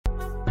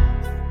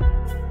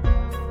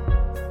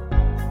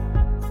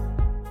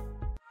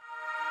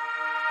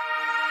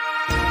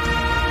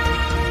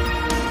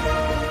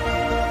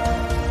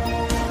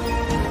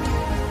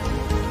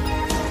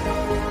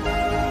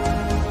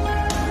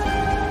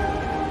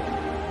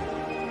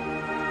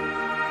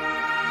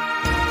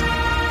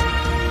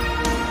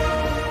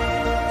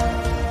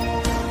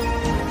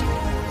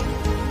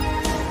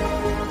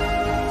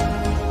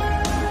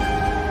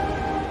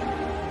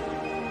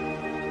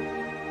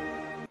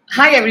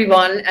Hi,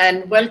 everyone,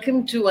 and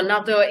welcome to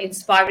another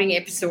inspiring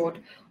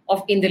episode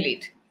of In the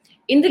Lead.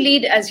 In the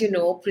Lead, as you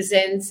know,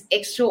 presents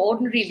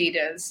extraordinary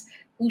leaders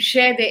who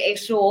share their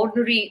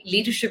extraordinary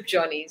leadership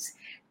journeys,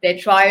 their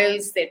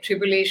trials, their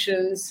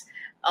tribulations,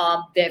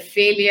 their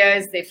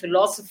failures, their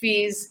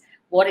philosophies,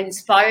 what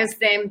inspires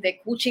them, their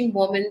coaching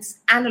moments,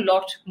 and a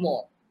lot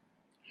more.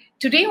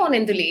 Today on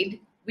In the Lead,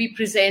 we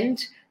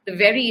present the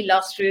very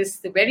illustrious,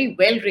 the very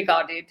well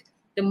regarded,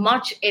 the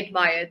much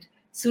admired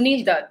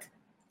Sunil Dutt,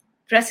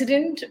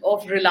 President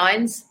of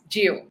Reliance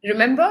Jio.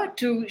 Remember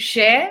to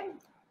share,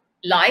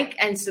 like,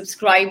 and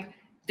subscribe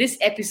this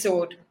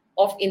episode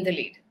of In the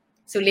Lead.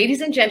 So, ladies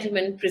and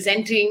gentlemen,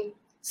 presenting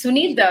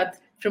Sunil Dutt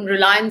from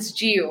Reliance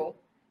Jio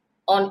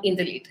on In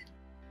the Lead.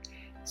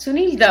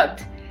 Sunil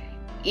Dutt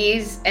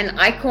is an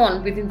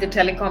icon within the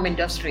telecom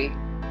industry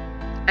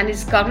and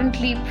is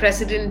currently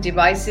President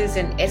Devices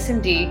and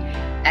S&D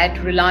at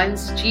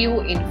Reliance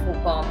Jio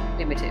Infocomm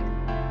Limited.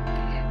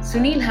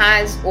 Sunil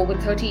has over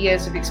 30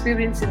 years of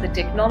experience in the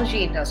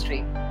technology industry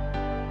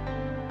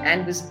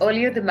and was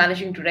earlier the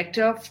managing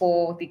director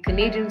for the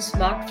Canadian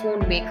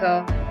smartphone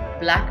maker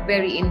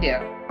BlackBerry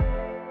India,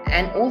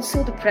 and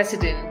also the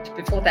president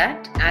before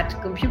that at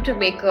computer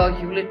maker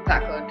Hewlett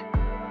Packard,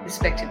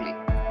 respectively.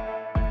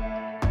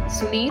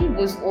 Sunil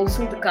was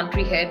also the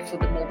country head for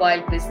the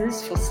mobile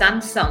business for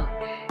Samsung,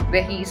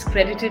 where he is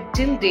credited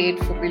till date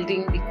for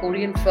building the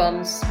Korean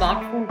firm's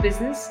smartphone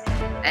business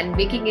and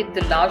making it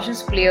the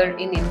largest player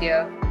in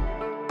India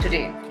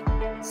today.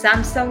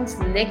 Samsung's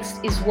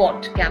Next is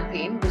What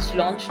campaign was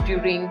launched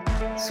during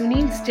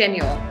Sunil's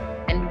tenure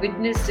and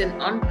witnessed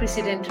an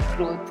unprecedented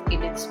growth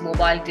in its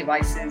mobile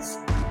devices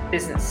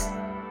business.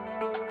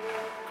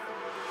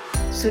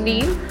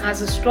 Sunil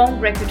has a strong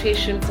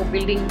reputation for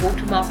building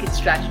go-to-market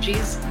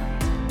strategies,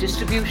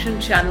 distribution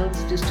channels,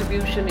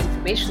 distribution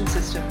information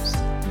systems,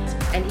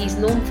 and he's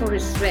known for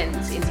his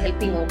strengths in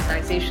helping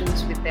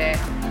organizations with their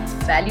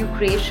value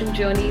creation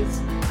journeys,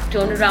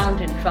 turnaround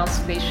and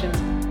transformation,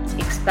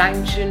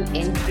 expansion,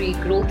 entry,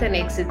 growth and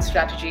exit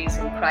strategies,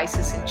 and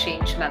crisis and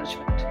change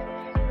management.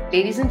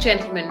 Ladies and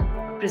gentlemen,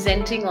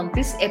 presenting on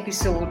this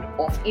episode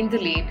of In the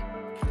Lead,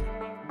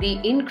 the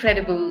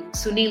incredible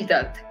Sunil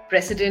Dutt,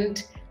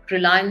 President,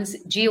 Reliance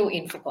Jio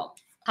Infocomm.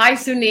 Hi,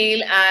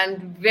 Sunil,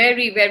 and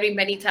very, very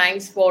many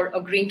thanks for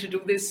agreeing to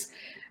do this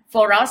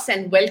for us,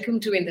 and welcome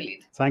to In the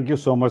Lead. Thank you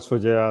so much,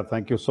 Sujaya.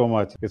 Thank you so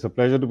much. It's a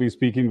pleasure to be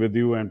speaking with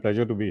you and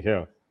pleasure to be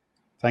here.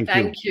 Thank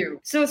you.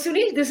 So,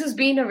 Sunil, this has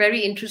been a very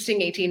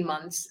interesting 18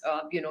 months,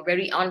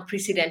 very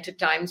unprecedented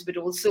times, but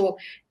also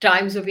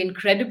times of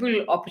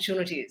incredible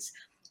opportunities.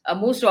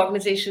 Most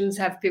organizations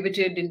have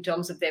pivoted in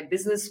terms of their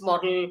business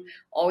model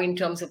or in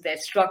terms of their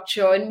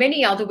structure and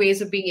many other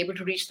ways of being able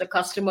to reach the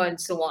customer and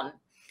so on.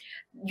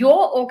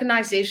 Your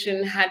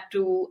organization had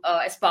to,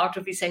 as part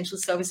of essential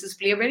services,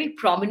 play a very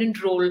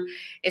prominent role,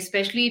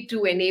 especially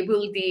to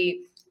enable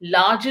the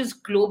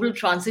largest global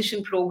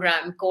transition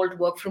program called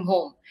Work from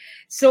Home.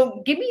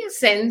 So give me a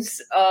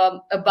sense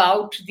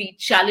about the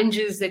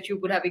challenges that you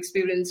would have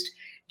experienced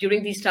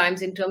during these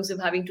times in terms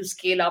of having to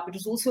scale up. It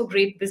was also a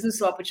great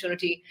business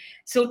opportunity.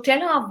 So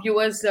tell our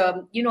viewers,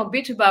 a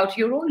bit about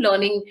your own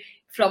learning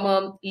from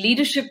a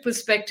leadership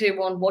perspective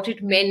on what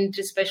it meant,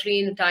 especially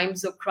in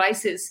times of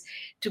crisis,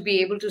 to be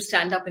able to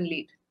stand up and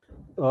lead.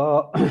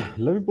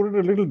 Let me put it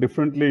a little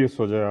differently,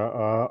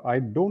 Sujaya. I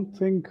don't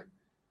think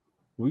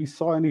we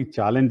saw any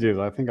challenges.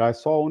 I think I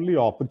saw only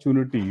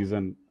opportunities,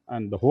 and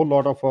the whole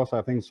lot of us,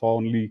 I think, saw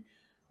only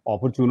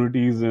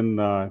opportunities in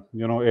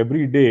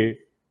every day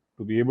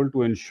to be able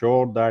to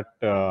ensure that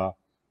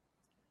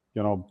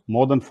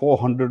more than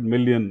 400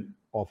 million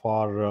of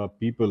our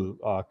people,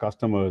 our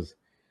customers,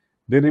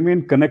 they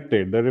remain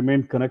connected. They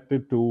remain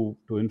connected to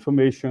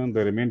information.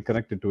 They remain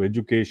connected to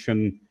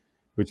education,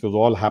 which was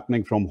all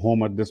happening from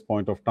home at this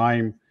point of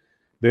time.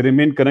 They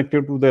remain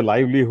connected to their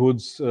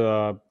livelihoods,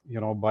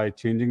 by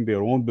changing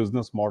their own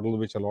business model,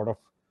 which a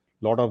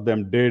lot of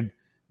them did.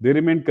 They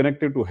remain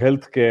connected to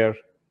healthcare.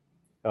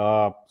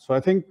 So I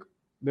think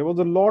there was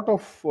a lot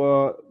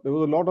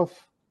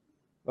of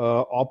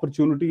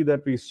opportunity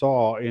that we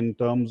saw in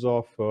terms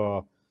of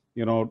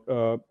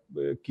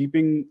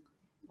keeping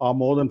our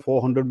more than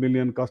 400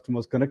 million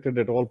customers connected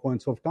at all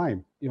points of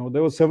time.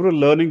 There were several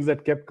learnings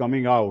that kept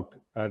coming out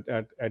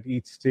at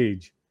each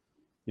stage,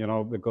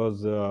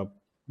 because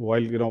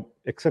while,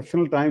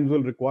 exceptional times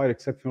will require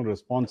exceptional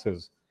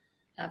responses.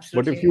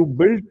 Absolutely. But if you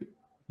build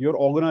your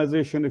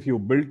organization, if you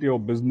built your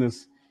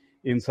business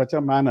in such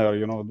a manner,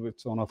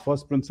 it's on a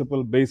first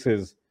principle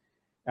basis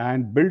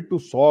and built to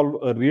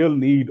solve a real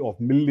need of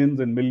millions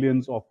and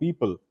millions of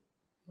people,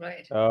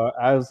 right,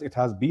 as it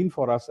has been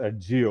for us at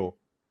Jio,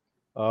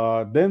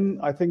 then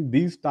I think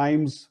these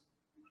times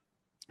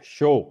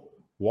show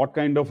what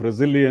kind of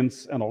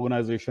resilience an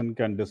organization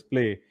can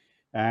display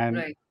and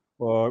right,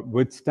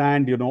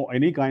 withstand,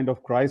 any kind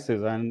of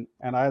crisis, and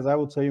as I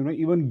would say,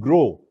 even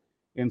grow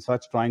in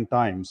such trying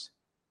times,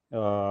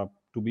 to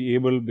be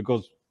able,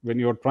 because when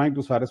you're trying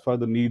to satisfy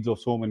the needs of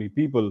so many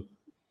people,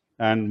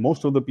 and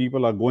most of the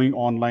people are going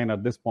online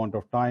at this point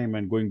of time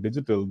and going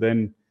digital,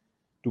 then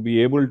to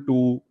be able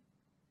to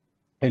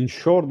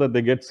ensure that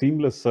they get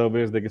seamless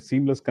service, they get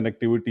seamless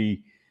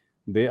connectivity,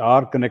 they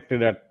are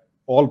connected at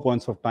all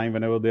points of time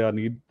whenever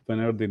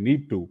they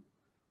need to.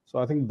 So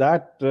I think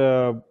that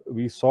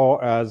we saw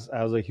as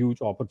a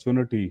huge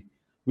opportunity.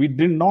 We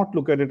did not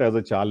look at it as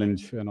a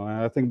challenge, and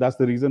I think that's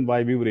the reason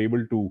why we were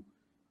able to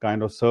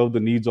kind of serve the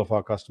needs of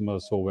our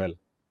customers so well.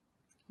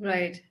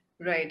 Right,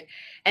 right.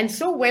 And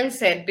so well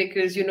said,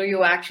 because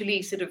you're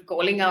actually sort of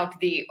calling out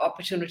the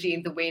opportunity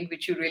in the way in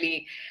which you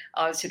really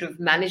sort of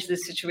manage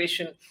this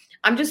situation.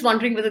 I'm just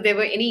wondering whether there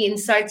were any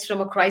insights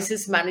from a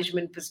crisis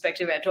management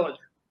perspective at all.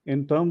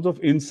 In terms of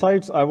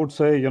insights, I would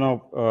say,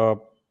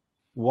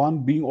 one,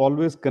 being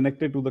always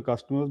connected to the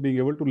customers, being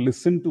able to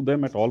listen to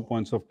them at all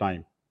points of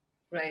time.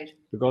 Right.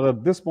 Because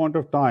at this point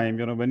of time,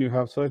 when you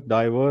have such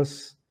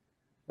diverse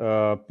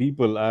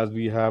people as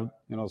we have,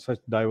 such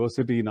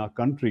diversity in our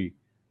country,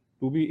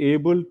 to be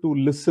able to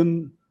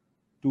listen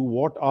to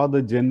what are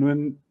the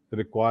genuine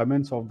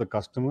requirements of the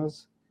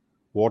customers,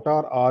 what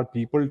are our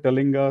people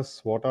telling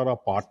us, what are our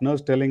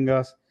partners telling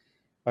us.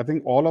 I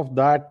think all of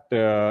that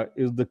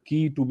is the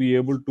key to be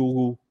able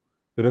to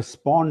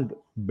respond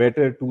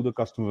better to the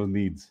customer's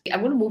needs.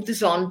 I'm going to move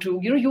this on to,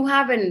 you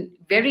have a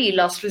very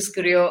illustrious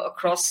career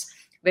across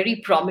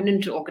very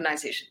prominent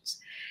organizations.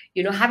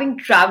 Having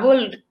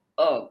traveled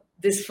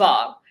this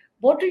far,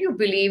 what do you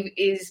believe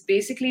is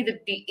basically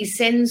the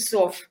essence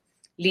of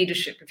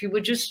leadership? If you were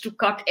just to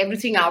cut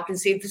everything out and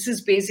say, this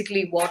is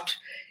basically what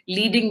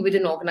leading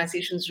within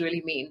organizations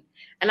really mean.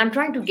 And I'm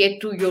trying to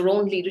get to your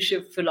own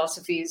leadership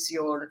philosophies,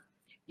 your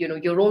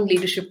own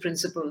leadership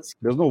principles.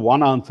 There's no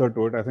one answer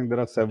to it. I think there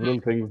are several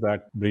things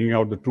that bring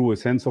out the true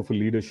essence of a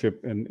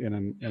leadership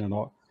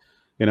in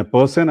a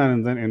person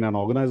and then in an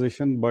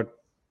organization. But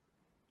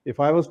if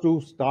I was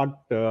to start,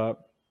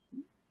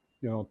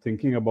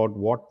 thinking about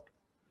what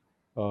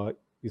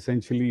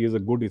essentially is a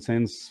good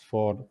essence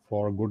for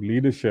good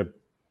leadership,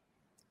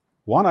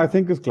 one, I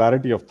think, is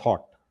clarity of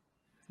thought.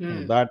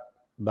 That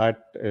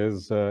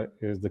is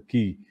the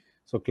key.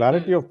 So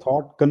clarity of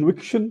thought,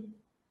 conviction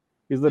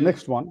is the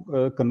next one.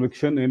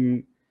 Conviction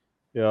in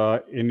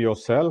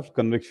yourself,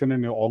 conviction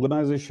in your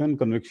organization,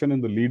 conviction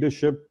in the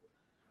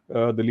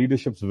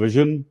leadership's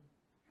vision.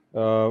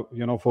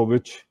 For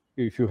which,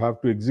 if you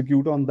have to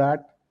execute on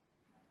that.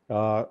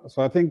 So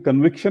I think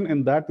conviction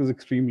in that is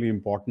extremely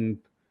important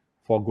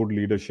for good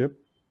leadership.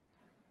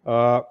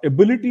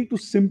 Ability to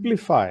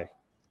simplify,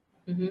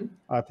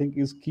 I think,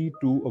 is key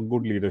to a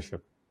good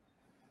leadership.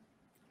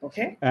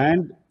 Okay.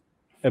 And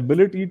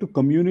ability to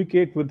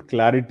communicate with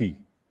clarity.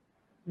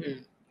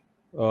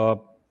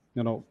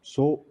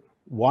 So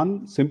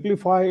one,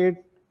 simplify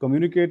it,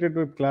 communicate it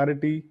with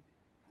clarity.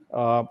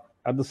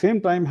 At the same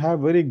time,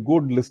 have very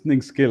good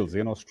listening skills,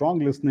 strong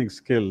listening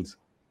skills.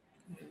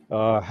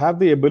 Have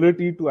the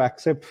ability to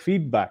accept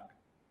feedback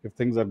if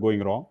things are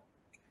going wrong,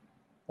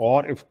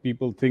 or if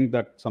people think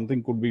that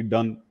something could be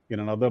done in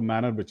another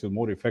manner which is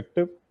more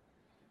effective,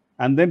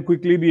 and then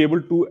quickly be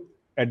able to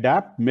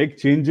adapt, make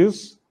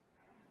changes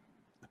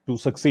to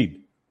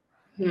succeed.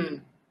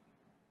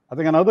 I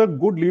think another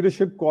good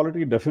leadership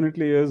quality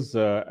definitely is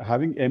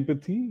having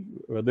empathy,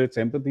 whether it's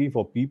empathy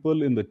for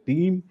people in the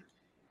team,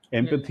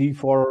 empathy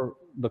for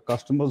the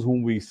customers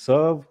whom we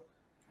serve,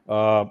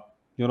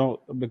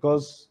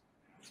 because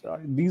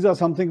these are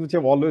some things which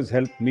have always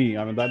helped me.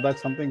 I mean,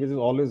 that's something which has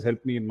always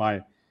helped me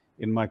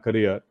in my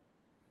career.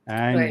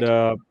 And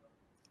Right.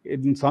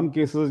 In some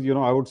cases,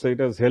 I would say it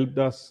has helped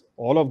us.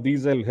 All of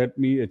these have helped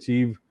me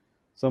achieve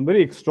some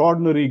very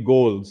extraordinary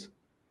goals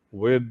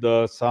with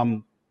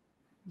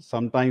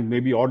sometimes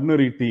maybe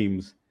ordinary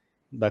teams.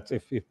 That's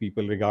if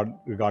people regard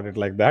it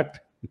like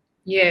that.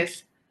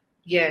 Yes,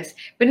 yes.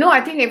 But no, I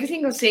think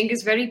everything you're saying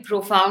is very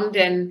profound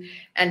and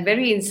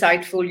very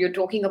insightful. You're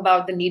talking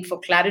about the need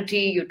for clarity.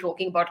 You're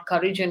talking about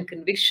courage and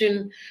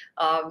conviction.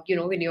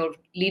 When you're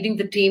leading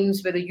the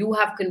teams, whether you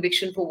have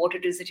conviction for what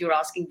it is that you're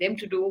asking them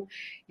to do.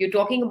 You're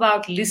talking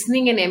about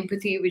listening and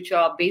empathy, which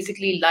are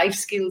basically life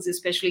skills,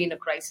 especially in a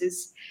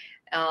crisis.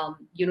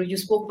 You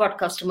spoke about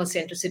customer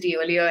centricity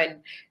earlier,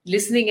 and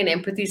listening and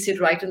empathy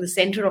sit right in the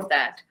center of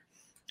that.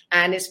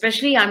 And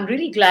especially, I'm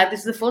really glad this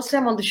is the first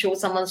time on the show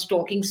someone's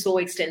talking so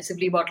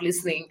extensively about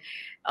listening,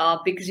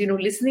 because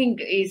listening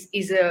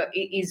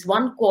is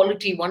one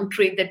quality, one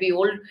trait that we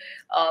all,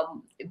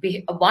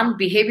 one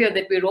behavior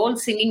that we're all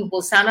singing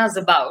hosannas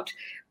about.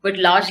 But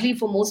largely,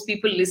 for most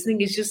people, listening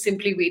is just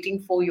simply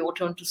waiting for your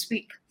turn to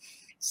speak.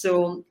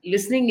 So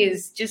listening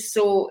is just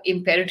so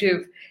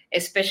imperative,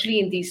 especially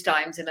in these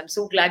times. And I'm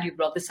so glad you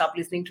brought this up,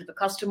 listening to the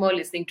customer,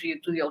 listening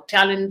to your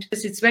talent.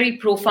 It's very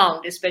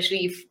profound,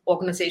 especially if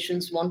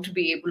organizations want to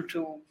be able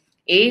to,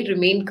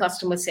 remain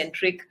customer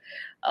centric,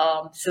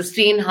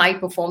 sustain high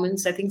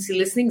performance. I think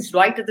listening is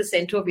right at the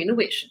center of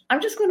innovation.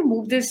 I'm just going to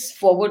move this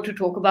forward to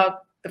talk about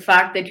the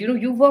fact that,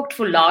 you've worked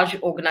for large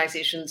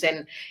organizations.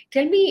 And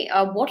tell me,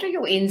 what are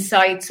your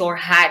insights or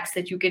hacks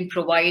that you can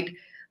provide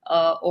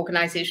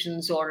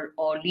organizations or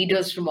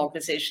leaders from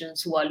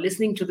organizations who are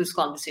listening to this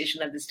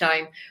conversation at this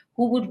time,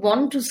 who would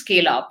want to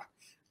scale up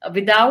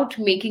without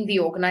making the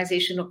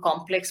organization a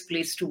complex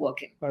place to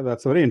work in?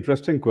 That's a very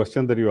interesting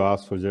question that you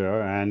asked,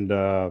 Sujaya.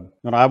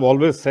 And I've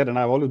always said, and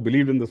I've always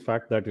believed in this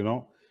fact that,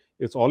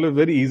 it's always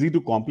very easy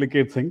to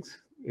complicate things.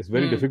 It's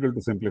very difficult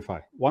to simplify.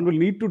 One will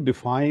need to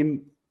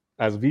define,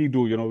 as we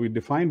do, we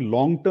define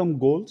long-term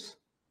goals,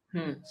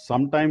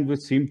 sometimes which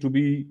seem to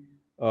be,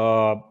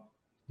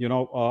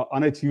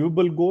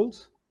 unachievable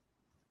goals,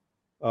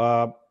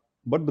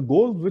 but the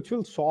goals which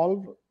will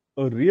solve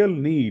a real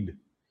need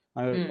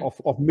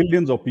of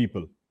millions of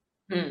people.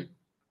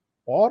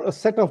 Or a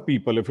set of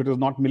people. If it is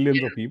not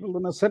millions of people,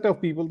 then a set of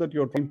people that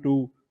you're trying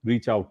to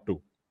reach out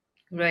to.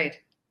 Right.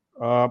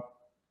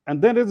 And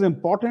then it's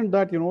important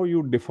that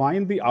you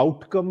define the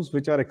outcomes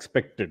which are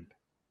expected,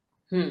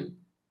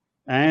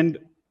 and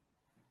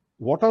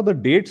what are the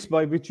dates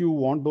by which you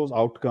want those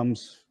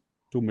outcomes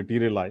to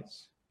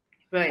materialize,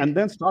 Right. and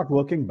then start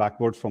working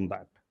backwards from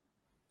that.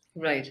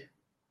 Right.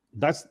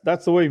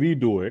 That's the way we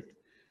do it.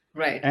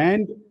 Right.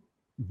 And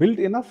build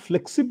enough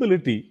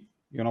flexibility.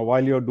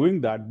 While you're doing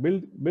that,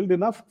 build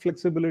enough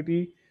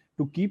flexibility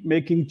to keep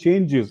making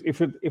changes if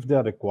they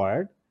are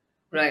required.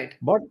 Right.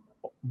 But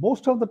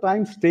most of the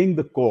time, staying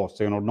the course.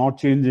 Not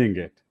changing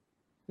it.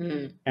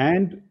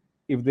 And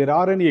if there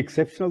are any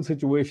exceptional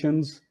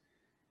situations,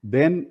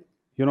 then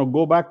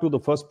go back to the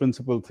first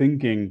principle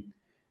thinking.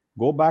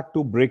 Go back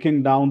to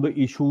breaking down the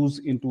issues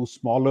into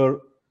smaller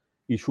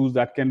issues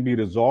that can be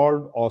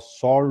resolved or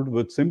solved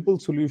with simple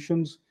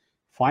solutions.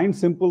 Find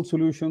simple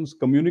solutions,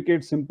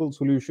 communicate simple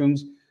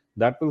solutions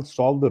that will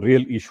solve the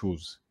real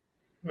issues.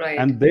 Right.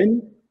 And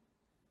then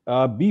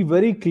be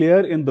very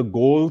clear in the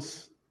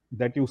goals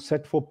that you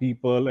set for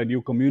people, and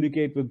you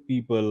communicate with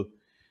people,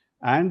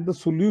 and the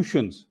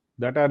solutions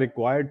that are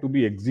required to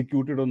be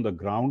executed on the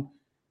ground.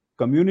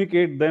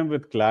 Communicate them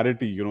with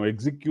clarity,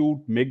 execute,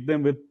 make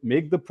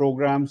the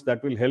programs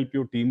that will help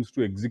your teams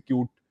to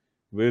execute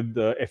with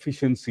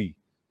efficiency.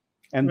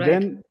 And Right.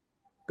 then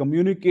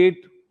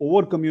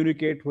over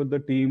communicate with the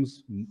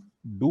teams,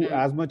 do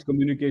as much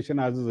communication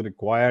as is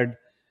required,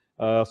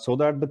 so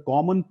that the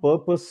common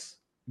purpose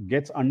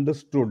gets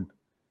understood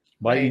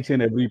by Right. each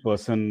and every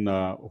person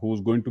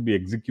who's going to be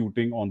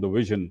executing on the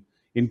vision,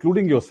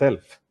 including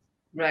yourself.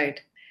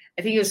 Right.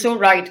 I think you're so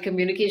right.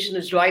 Communication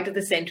is right at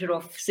the center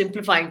of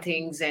simplifying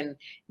things and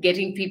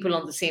getting people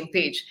on the same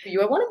page.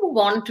 I want to move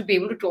on to be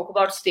able to talk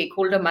about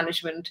stakeholder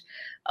management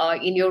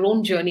in your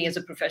own journey as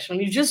a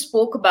professional. You just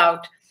spoke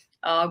about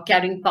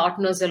carrying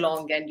partners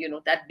along, and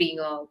that being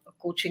a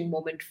coaching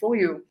moment for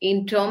you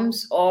in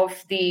terms of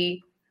the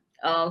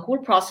whole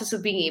process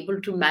of being able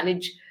to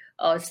manage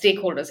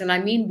stakeholders, and I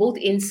mean both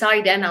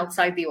inside and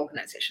outside the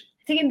organization.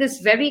 I think in this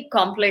very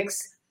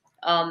complex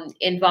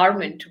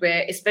environment,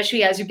 where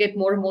especially as you get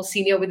more and more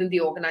senior within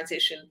the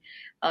organization,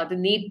 the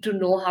need to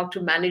know how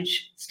to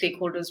manage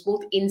stakeholders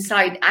both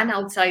inside and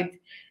outside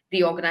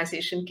the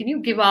organization. Can you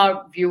give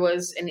our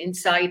viewers an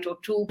insight or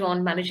two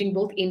on managing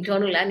both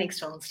internal and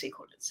external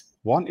stakeholders?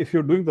 One, if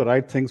you're doing the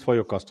right things for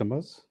your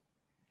customers,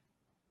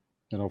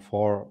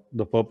 for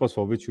the purpose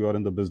for which you are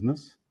in the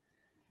business.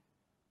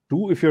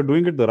 Two, if you're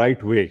doing it the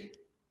right way.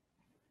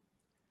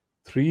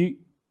 Three,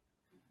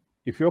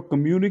 if you're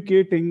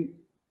communicating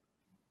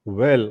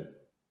well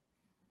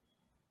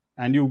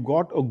and you've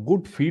got a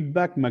good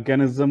feedback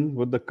mechanism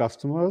with the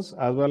customers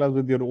as well as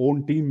with your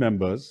own team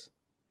members,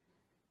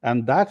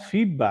 and that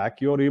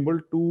feedback you're able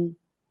to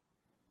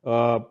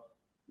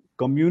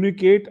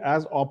communicate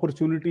as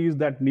opportunities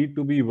that need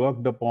to be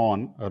worked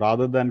upon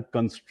rather than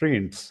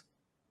constraints,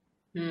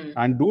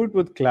 and do it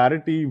with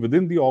clarity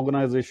within the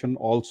organization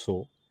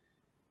also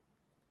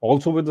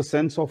with the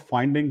sense of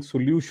finding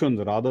solutions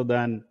rather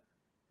than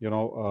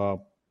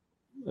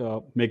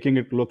making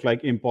it look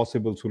like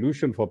impossible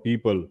solution for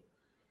people.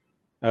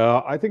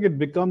 I think it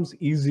becomes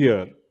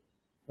easier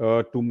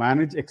to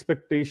manage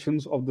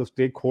expectations of the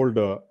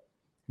stakeholder,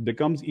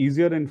 becomes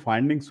easier in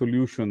finding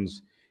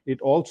solutions.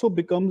 It also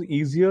becomes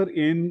easier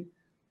in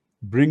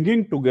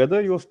bringing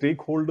together your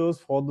stakeholders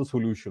for the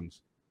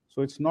solutions.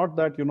 So it's not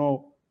that,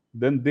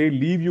 then they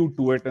leave you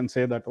to it and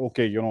say that,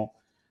 okay,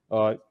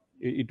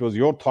 it was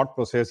your thought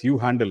process, you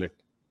handle it.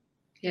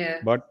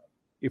 Yeah. But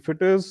if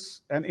it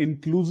is an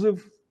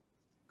inclusive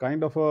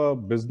kind of a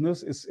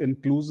business, is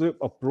inclusive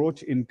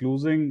approach,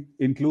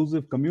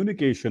 inclusive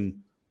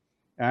communication,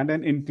 and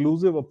an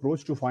inclusive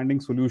approach to finding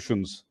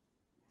solutions,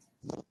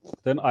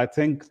 then I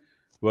think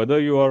whether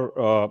you're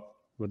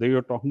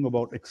talking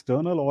about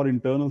external or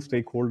internal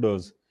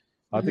stakeholders,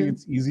 I think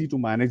it's easy to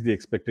manage the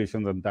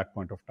expectations at that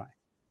point of time.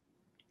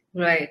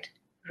 Right.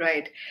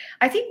 Right.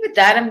 I think with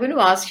that, I'm going to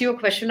ask you a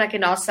question I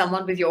can ask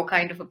someone with your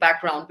kind of a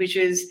background, which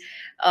is,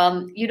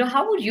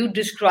 how would you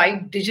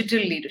describe digital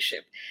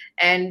leadership?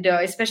 And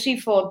especially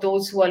for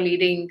those who are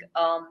leading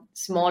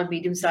small,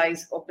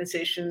 medium-sized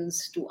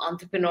organizations to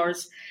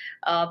entrepreneurs,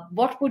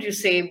 what would you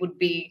say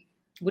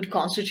would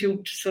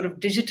constitute sort of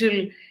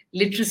digital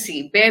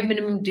literacy, bare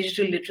minimum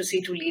digital literacy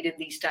to lead in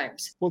these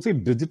times? Well, see,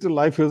 digital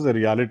life is a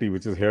reality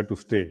which is here to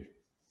stay.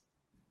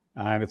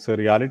 And it's a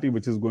reality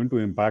which is going to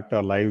impact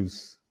our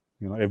lives,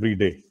 every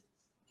day.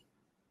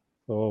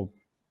 So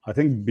I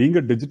think being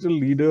a digital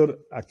leader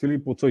actually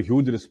puts a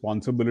huge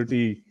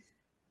responsibility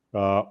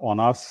on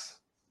us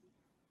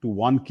to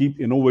one, keep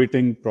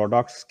innovating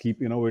products,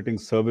 keep innovating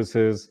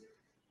services,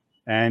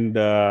 and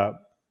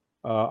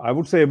I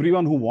would say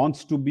everyone who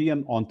wants to be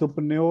an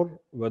entrepreneur,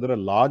 whether a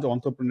large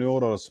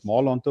entrepreneur or a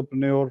small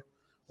entrepreneur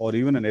or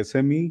even an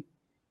SME,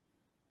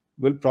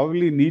 will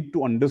probably need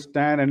to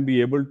understand and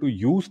be able to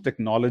use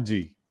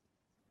technology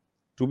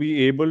to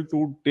be able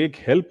to take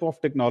help of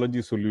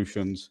technology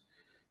solutions.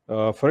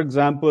 For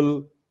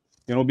example,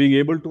 being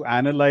able to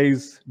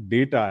analyze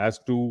data as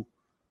to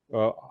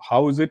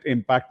how is it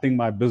impacting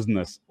my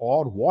business,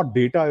 or what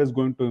data is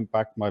going to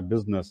impact my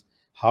business,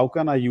 how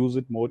can I use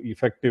it more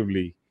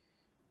effectively,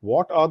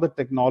 what are the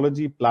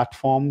technology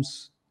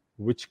platforms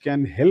which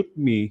can help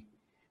me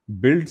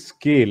build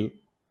scale,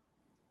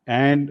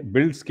 and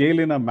build scale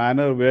in a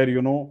manner where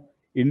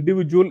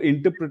individual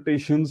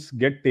interpretations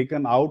get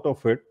taken out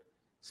of it,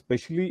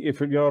 especially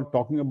if you're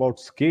talking about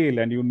scale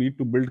and you need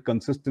to build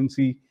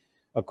consistency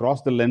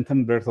across the length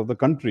and breadth of the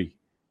country,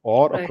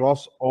 or Right.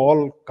 across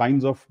all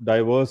kinds of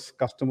diverse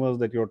customers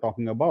that you're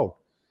talking about.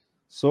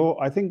 So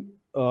I think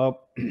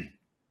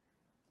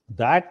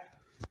that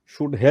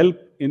should help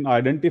in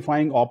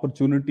identifying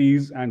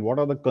opportunities and what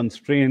are the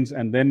constraints,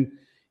 and then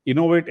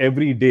innovate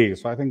every day.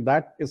 So I think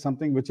that is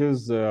something which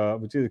is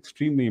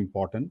extremely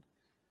important.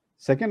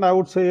 Second, I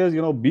would say is,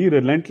 be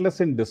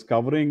relentless in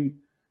discovering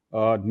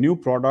new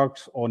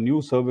products or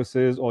new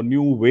services or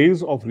new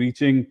ways of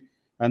reaching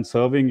and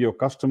serving your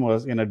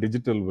customers in a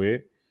digital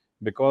way,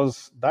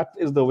 because that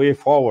is the way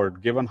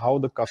forward, given how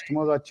the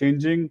customers are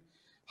changing,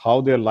 how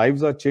their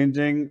lives are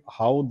changing,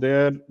 how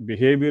their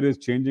behavior is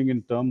changing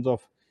in terms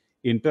of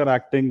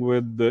interacting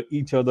with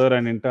each other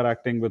and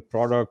interacting with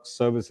products,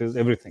 services,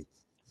 everything.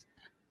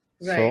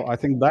 So Right. I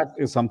think that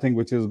is something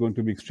which is going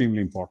to be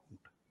extremely important.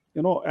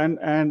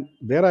 And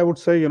there I would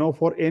say,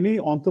 for any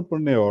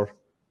entrepreneur,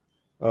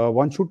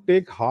 one should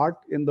take heart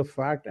in the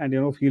fact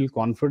and feel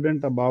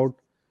confident about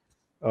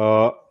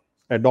uh,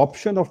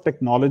 adoption of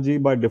technology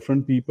by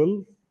different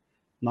people.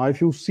 Now,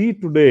 if you see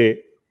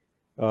today,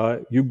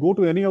 you go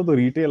to any of the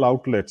retail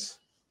outlets,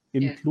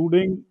 Yeah.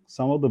 including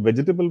some of the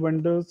vegetable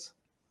vendors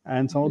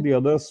and some of Mhm. the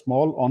other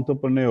small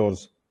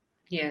entrepreneurs,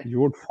 Yeah.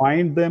 you would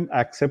find them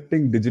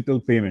accepting digital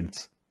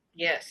payments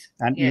Yes.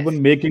 and Yes.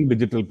 even making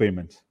digital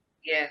payments.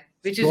 Yeah.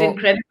 Which is So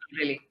incredible,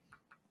 really.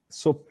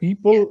 So Yeah.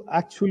 people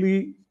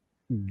actually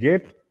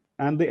get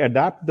and they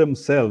adapt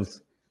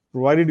themselves,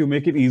 provided you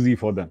make it easy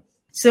for them.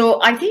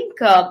 So I think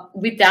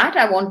with that,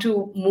 I want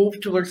to move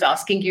towards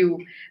asking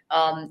you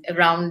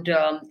around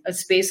a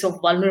space of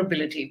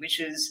vulnerability, which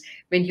is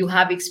when you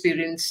have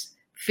experienced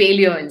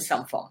failure in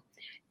some form.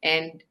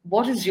 And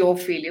what is your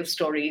failure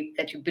story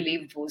that you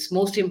believe was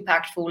most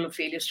impactful, a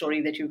failure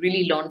story that you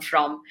really learned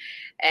from?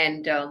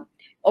 And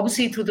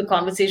obviously, through the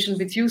conversation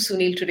with you,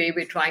 Sunil, today,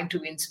 we're trying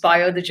to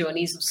inspire the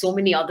journeys of so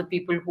many other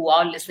people who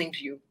are listening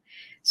to you.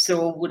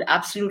 So, would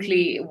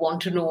absolutely want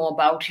to know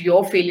about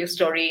your failure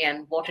story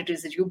and what it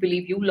is that you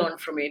believe you learned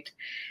from it,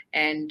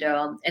 and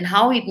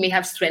how it may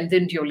have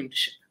strengthened your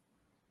leadership.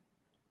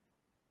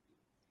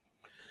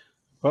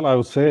 Well, I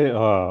would say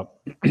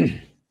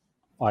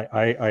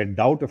I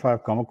doubt if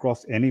I've come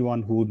across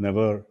anyone who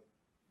never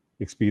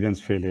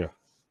experienced failure.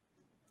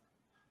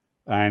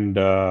 And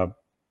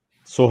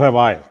so have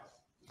I.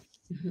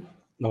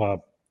 Uh,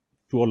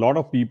 to a lot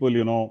of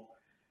people,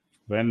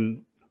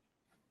 when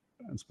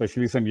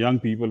especially some young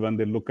people, when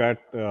they look at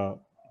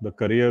the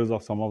careers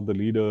of some of the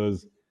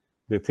leaders,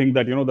 they think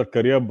that the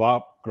career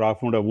bar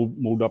graph would have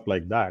moved up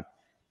like that.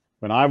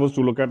 When I was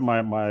to look at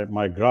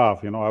my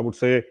graph, I would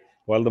say,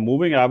 well, the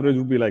moving average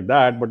would be like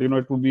that, but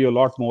it would be a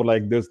lot more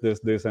like this,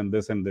 and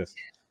this, and this.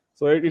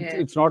 So Yeah,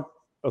 it's not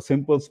a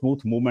simple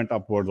smooth movement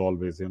upwards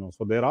always.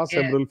 So there are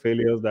yeah, several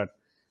failures that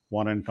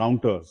one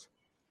encounters,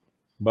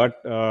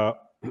 but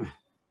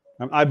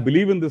I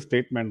believe in this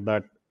statement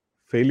that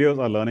failures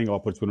are learning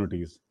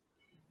opportunities.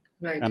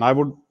 right, And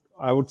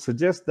I would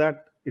suggest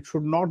that it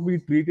should not be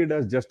treated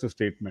as just a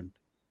statement.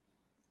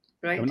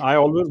 I mean, right, I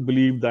always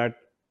believe that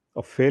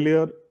a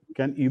failure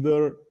can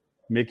either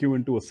make you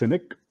into a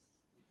cynic,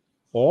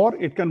 or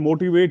it can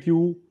motivate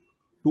you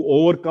to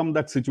overcome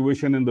that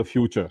situation in the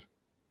future.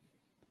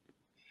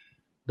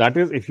 That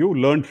is, if you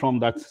learned from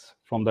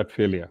that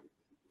failure.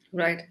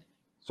 right.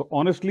 So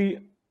honestly,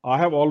 I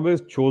have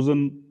always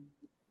chosen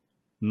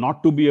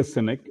not to be a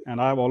cynic, and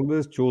I have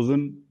always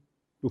chosen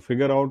to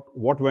figure out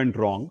what went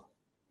wrong.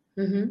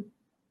 Mm-hmm.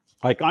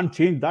 I can't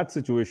change that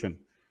situation,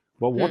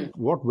 but Hmm.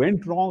 what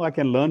went wrong, I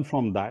can learn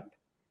from that,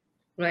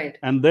 Right,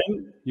 and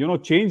then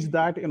change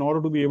that in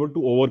order to be able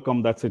to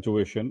overcome that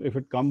situation if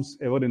it comes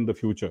ever in the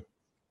future.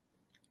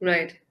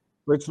 right.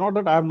 So it's not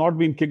that I have not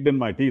been kicked in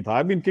my teeth.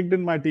 I've been kicked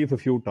in my teeth a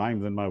few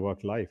times in my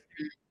work life.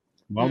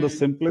 One of the Hmm.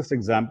 simplest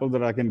examples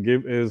that I can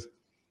give is,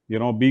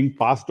 being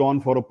passed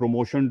on for a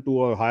promotion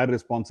to a higher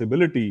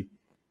responsibility,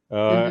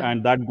 Mm-hmm.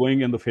 and that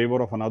going in the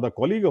favor of another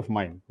colleague of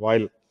mine.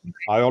 While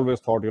I always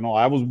thought,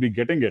 I was be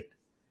getting it,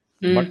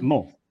 but Hmm.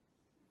 no,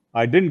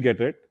 I didn't get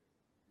it.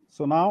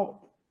 So now,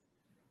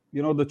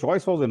 the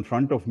choice was in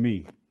front of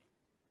me.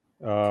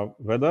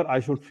 whether I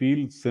should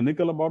feel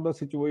cynical about the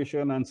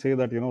situation and say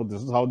that,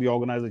 this is how the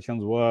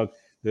organizations work,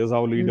 this is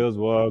how mm, leaders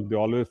work, they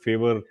always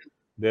favor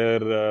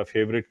their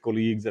favorite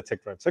colleagues,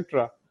 etc.,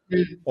 etc.,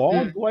 mm,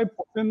 or mm, do I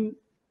put in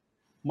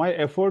my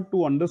effort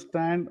to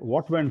understand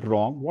what went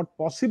wrong, what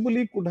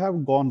possibly could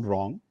have gone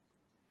wrong,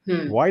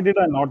 mm. why did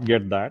I not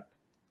get that?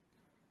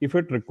 If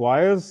it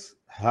requires,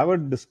 have a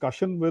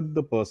discussion with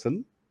the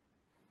person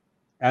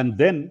and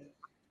then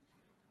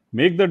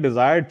make the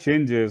desired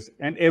changes,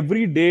 and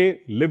every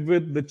day live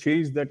with the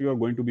change that you are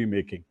going to be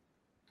making.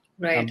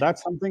 And Right,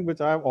 that's something which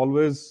I have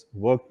always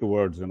worked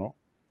towards.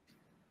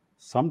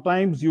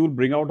 Sometimes you will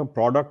bring out a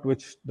product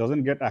which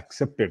doesn't get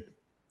accepted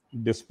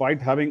despite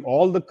having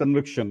all the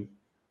conviction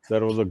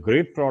there was a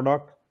great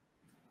product,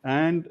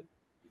 and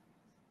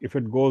if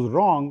it goes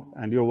wrong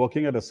and you're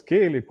working at a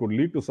scale, it could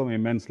lead to some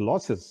immense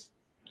losses.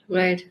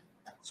 right,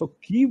 So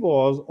key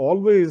was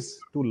always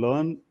to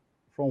learn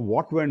from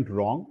what went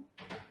wrong,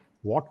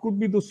 what could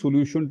be the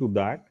solution to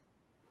that,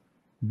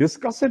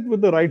 discuss it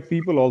with the right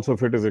people also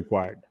if it is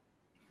required,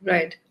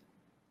 right.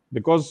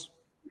 because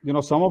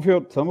some of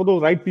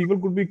those right people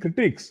could be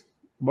critics,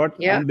 but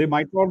Yeah, and they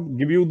might not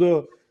give you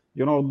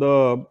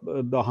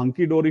the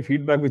hunky dory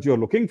feedback which you're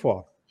looking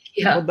for,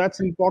 yeah, but that's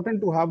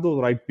important to have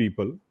those right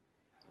people, and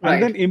right,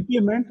 then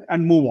implement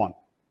and move on.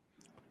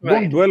 Don't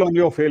right, dwell on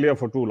your failure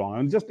for too long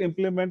and just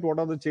implement what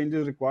are the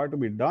changes required to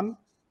be done,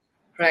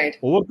 right,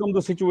 overcome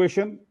the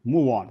situation,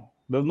 move on.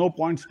 There's no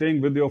point staying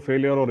with your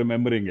failure or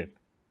remembering it.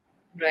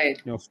 right,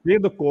 Stay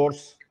the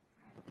course,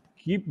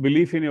 keep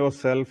belief in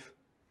yourself,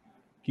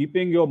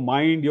 keeping your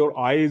mind, your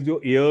eyes, your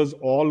ears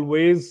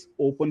always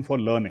open for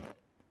learning.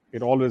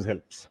 It always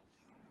helps.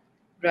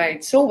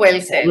 right. So well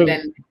said. Always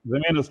And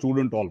remain a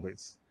student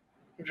always.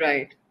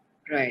 right,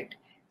 right.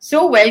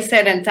 So well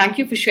said, and thank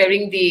you for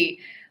sharing the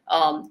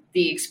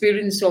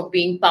experience of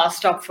being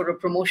passed up for a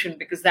promotion,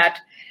 because that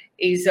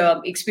is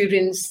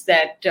experience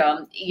that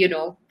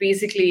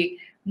basically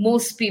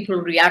most people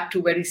react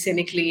to very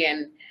cynically,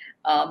 and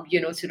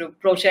sort of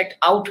project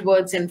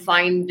outwards and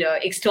find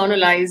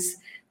externalize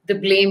the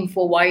blame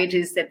for why it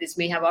is that this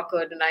may have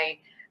occurred. And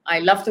I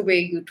love the way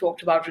you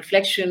talked about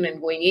reflection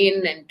and going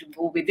in and to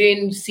go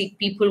within, seek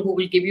people who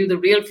will give you the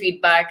real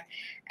feedback,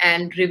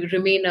 and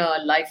remain a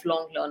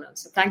lifelong learner.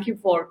 So thank you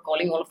for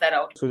calling all of that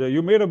out. So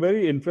you made a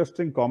very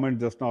interesting comment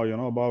just now,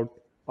 about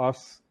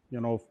us,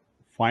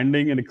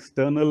 finding an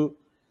external,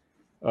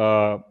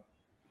 uh,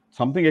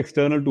 something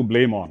external to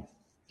blame on,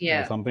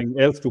 Yeah. something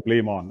else to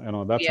blame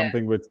on. That's Yeah.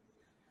 something which.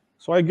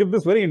 So I give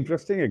this very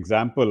interesting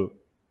example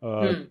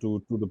Hmm.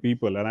 to the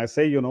people, and I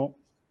say,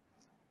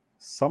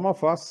 some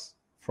of us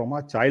from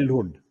our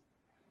childhood,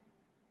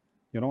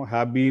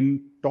 have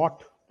been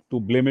taught to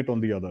blame it on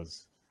the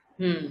others.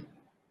 Hmm.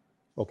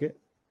 Okay,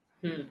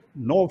 Hmm.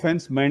 no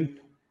offense meant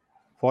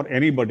for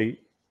anybody,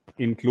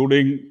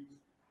 including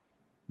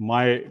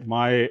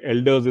my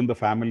elders in the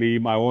family,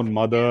 my own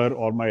mother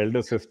or my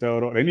elder sister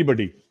or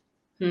anybody,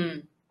 Hmm.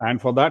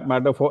 and for that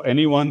matter, for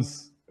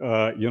anyone's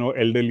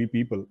elderly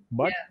people.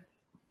 But Yeah.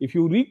 if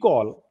you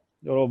recall,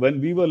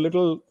 when we were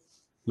Hmm.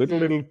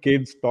 little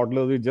kids,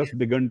 toddlers, we just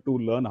begun to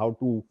learn how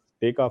to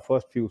take our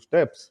first few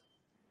steps.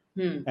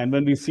 Hmm. And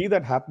when we see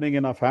that happening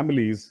in our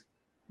families,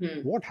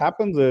 Hmm. what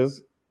happens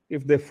is,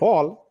 if they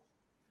fall,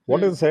 what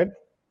Hmm. is said?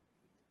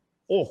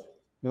 Oh,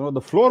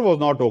 the floor was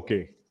not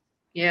okay.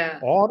 Yeah.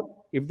 Or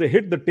if they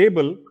hit the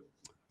table,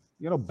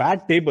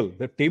 bad table,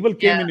 the table Yeah.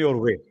 came in your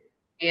way.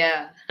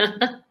 Yeah.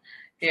 From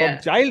Yeah.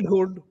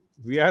 childhood,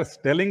 we are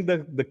telling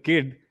the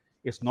kid,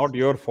 it's not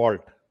your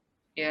fault.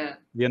 Yeah.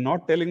 We are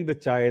not telling the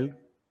child,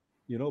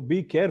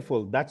 be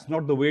careful, that's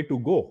not the way to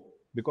go,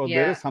 because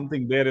there Yeah. is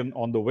something there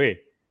on the way.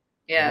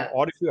 Yeah.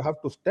 Or if you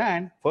have to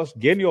stand, first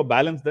gain your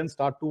balance, then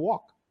start to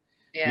walk.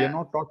 We are Yeah.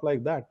 not taught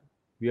like that.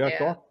 We are Yeah.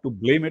 taught to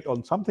blame it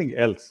on something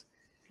else.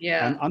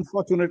 And Yeah.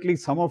 unfortunately,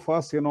 some of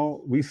us,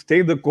 we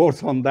stay the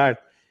course on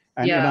that.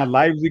 And in Yeah. our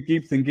lives, we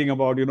keep thinking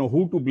about,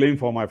 who to blame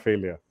for my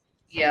failure.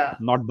 Yeah.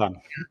 Not done.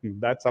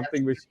 That's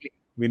something which Absolutely.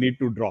 we need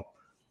to drop.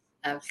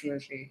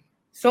 Absolutely.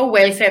 So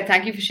well said.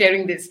 Thank you for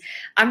sharing this.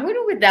 I'm going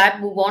to, with that,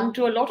 move on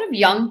to a lot of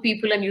young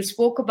people. And you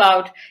spoke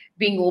about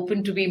being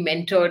open to be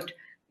mentored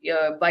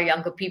by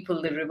younger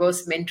people, the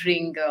reverse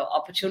mentoring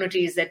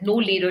opportunities that no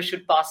leader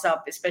should pass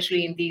up,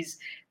 especially in these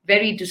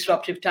very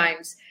disruptive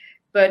times.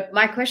 But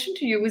my question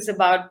to you is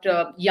about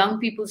young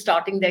people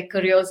starting their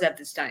careers at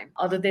this time.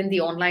 Other than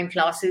the online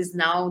classes,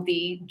 now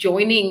the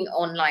joining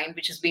online,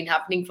 which has been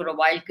happening for a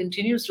while,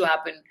 continues to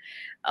happen,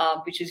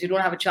 which is you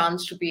don't have a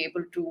chance to be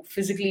able to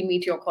physically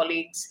meet your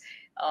colleagues,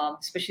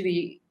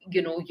 especially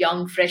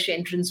young, fresh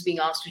entrants being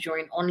asked to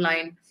join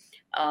online.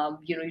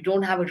 You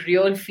don't have a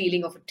real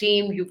feeling of a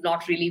team. You've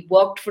not really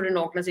worked for an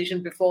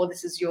organization before.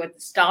 This is your at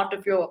the start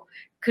of your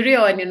career,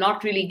 and you're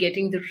not really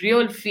getting the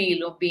real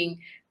feel of being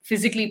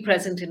physically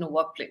present in a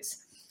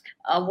workplace.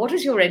 What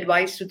is your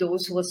advice to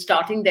those who are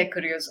starting their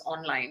careers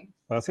online?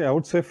 See, I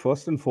would say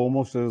first and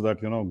foremost is that,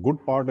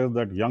 good part is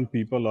that young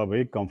people are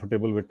very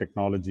comfortable with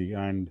technology.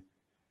 And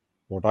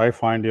what I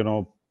find,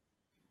 a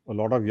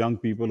lot of young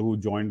people who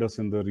joined us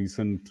in the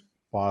recent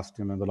past,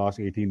 in the last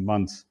 18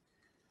 months,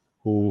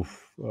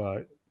 who've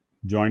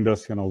joined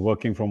us,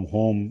 working from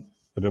home,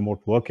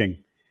 remote working.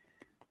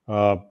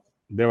 Uh,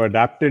 they've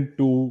adapted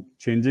to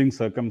changing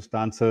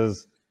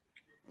circumstances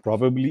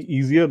probably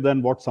easier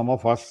than what some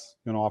of us,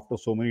 after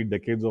so many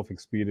decades of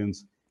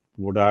experience,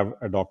 would have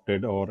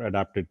adopted or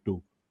adapted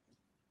to.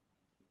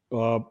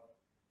 Uh,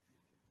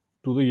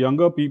 to the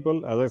younger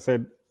people, as I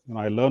said,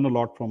 I learn a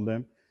lot from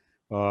them.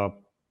 Uh,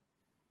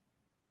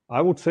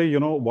 I would say,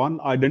 one,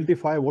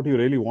 identify what you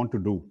really want to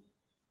do.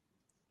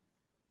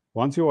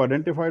 Once you've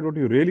identified what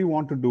you really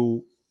want to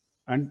do,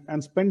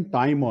 and spend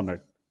time on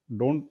it.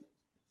 Don't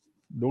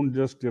don't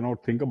just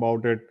think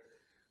about it,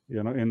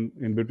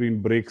 in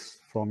between breaks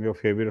from your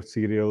favorite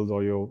serials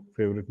or your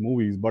favorite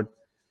movies, but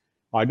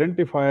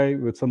identify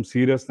with some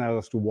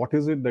seriousness as to what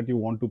is it that you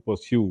want to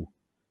pursue,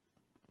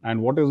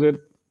 and what is it,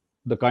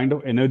 the kind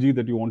of energy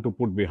that you want to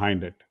put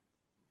behind it.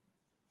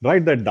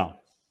 Write that down.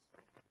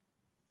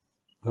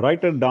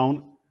 Write it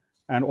down,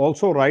 and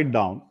also write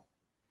down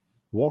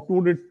what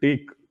would it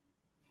take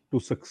to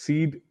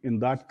succeed in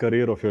that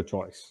career of your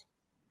choice.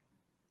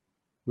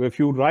 If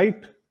you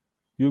write,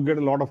 you get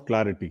a lot of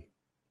clarity.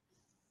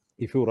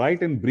 If you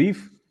write in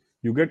brief,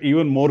 you get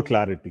even more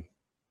clarity.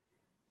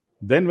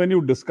 Then when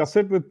you discuss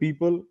it with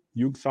people,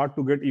 you start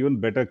to get even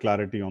better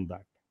clarity on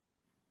that.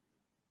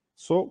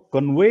 So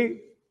convey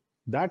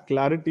that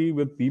clarity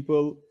with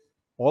people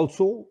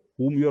also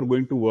whom you are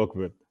going to work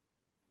with.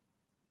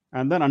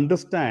 And then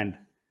understand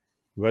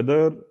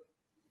whether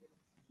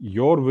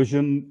your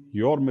vision,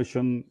 your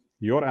mission,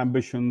 your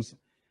ambitions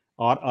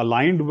are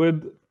aligned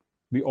with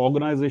the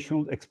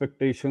organizational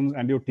expectations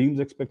and your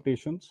team's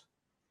expectations.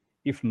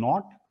 If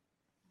not,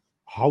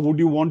 how would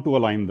you want to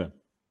align them?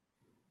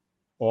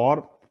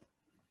 Or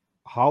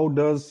how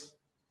do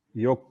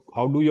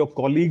your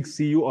colleagues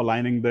see you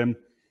aligning them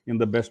in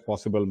the best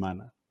possible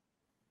manner?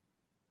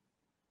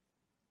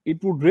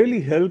 It would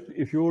really help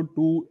if you were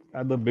to,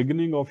 at the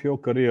beginning of your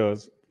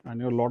careers,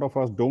 and a lot of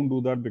us don't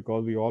do that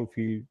because we all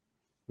feel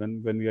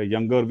when we are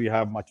younger, we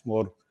have much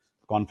more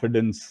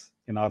confidence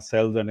in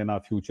ourselves and in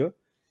our future,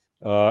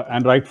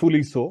 and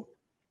rightfully so.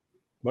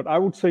 But I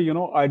would say,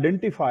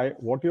 identify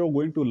what you're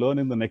going to learn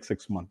in the next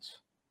 6 months.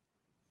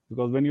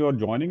 Because when you are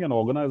joining an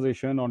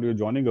organization, or you're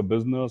joining a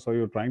business, or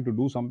you're trying to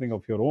do something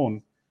of your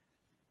own,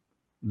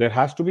 there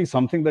has to be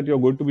something that you're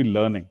going to be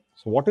learning.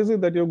 So what is it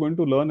that you're going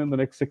to learn in the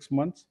next 6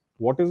 months?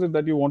 What is it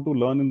that you want to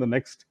learn in the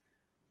next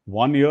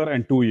 1 year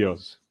and 2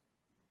 years?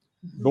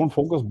 Don't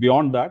focus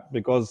beyond that,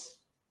 because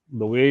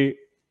the way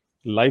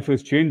life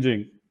is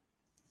changing,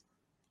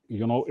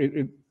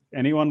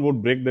 anyone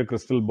would break their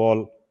crystal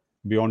ball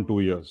beyond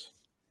 2 years.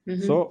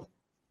 So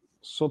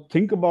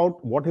think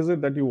about what is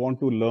it that you want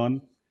to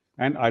learn,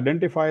 and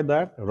identify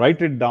that,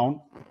 write it down,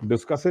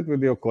 discuss it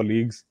with your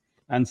colleagues,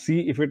 and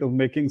see if it is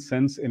making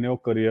sense in your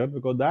career,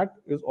 because that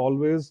is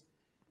always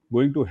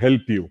going to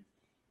help you.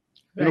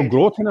 Right.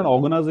 Growth in an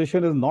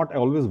organization is not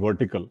always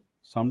vertical.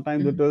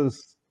 Sometimes it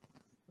is,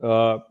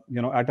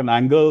 at an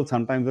angle,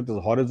 sometimes it is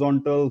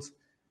horizontals.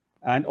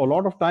 And a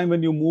lot of time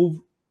when you move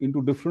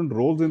into different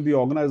roles in the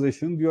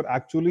organization, you're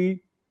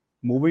actually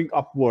moving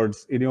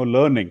upwards in your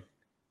learning.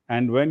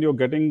 And when you're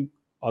getting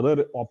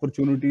other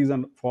opportunities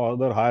and for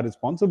other higher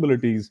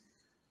responsibilities,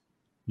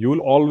 you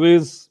will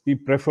always be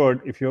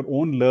preferred if your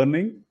own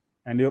learning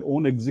and your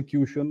own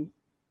execution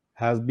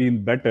has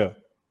been better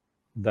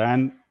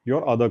than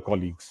your other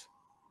colleagues.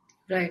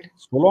 Right.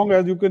 So long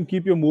as you can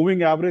keep your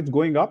moving average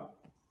going up,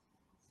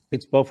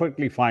 it's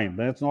perfectly fine.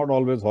 Then it's not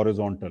always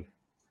horizontal.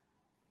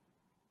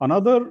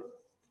 Another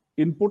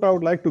input I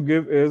would like to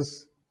give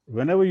is,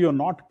 whenever you're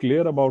not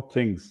clear about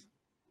things,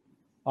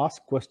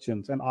 ask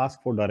questions and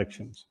ask for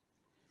directions.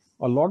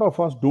 A lot of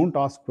us don't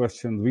ask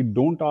questions, we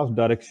don't ask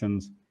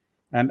directions.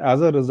 And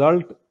as a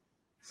result,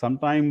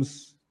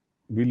 sometimes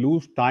we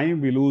lose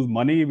time, we lose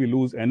money, we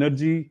lose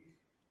energy,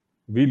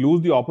 we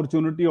lose the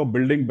opportunity of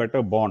building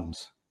better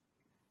bonds.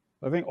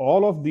 I think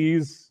all of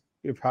these,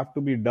 if have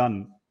to be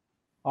done,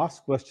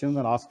 ask questions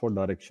and ask for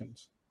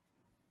directions.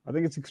 I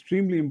think it's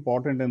extremely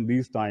important in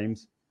these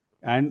times,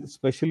 and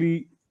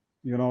especially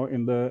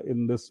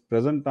in this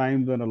present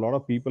time when a lot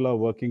of people are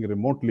working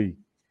remotely.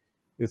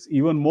 It's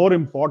even more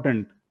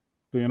important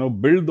to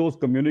build those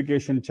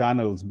communication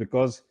channels,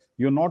 because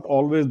you're not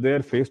always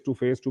there face to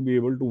face to be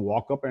able to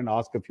walk up and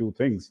ask a few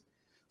things.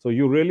 So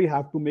you really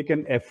have to make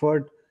an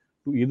effort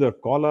to either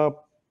call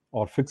up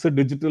or fix a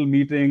digital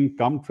meeting,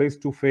 come face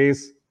to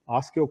face,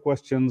 ask your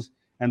questions,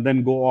 and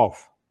then go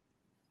off.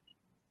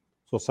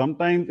 So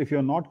sometimes if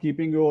you're not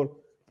keeping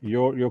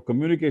your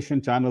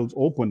communication channels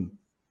open,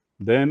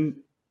 then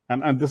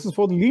and this is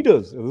for the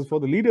leaders, this is for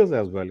the leaders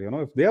as well.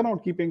 If they are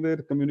not keeping their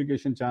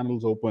communication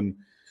channels open,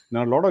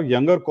 now a lot of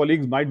younger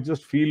colleagues might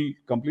just feel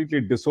completely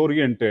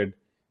disoriented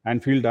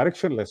and feel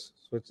directionless.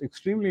 So it's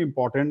extremely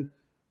important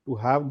to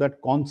have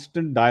that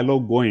constant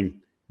dialogue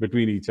going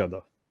between each other.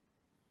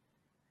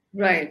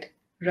 Right,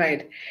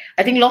 right.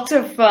 I think lots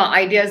of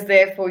ideas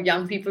there for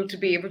young people to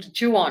be able to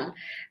chew on.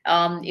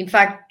 In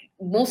fact,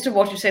 most of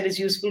what you said is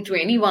useful to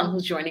anyone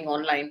who's joining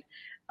online.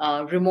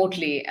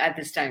 remotely at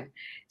this time.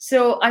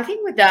 So I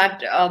think with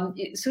that,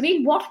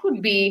 Sunil, what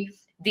would be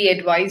the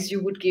advice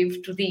you would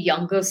give to the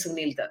younger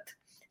Sunil Dutt?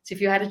 So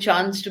if you had a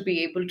chance to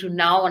be able to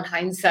now, on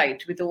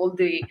hindsight, with all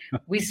the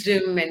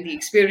wisdom and the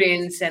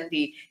experience and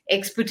the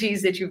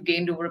expertise that you've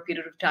gained over a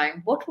period of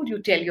time, what would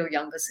you tell your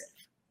younger self?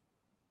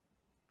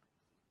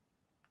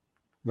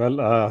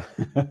 Well,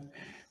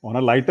 on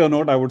a lighter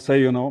note, I would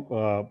say,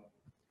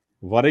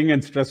 worrying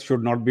and stress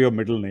should not be a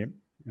middle name.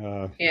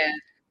 Uh, Yeah,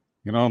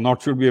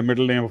 not should be a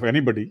middle name of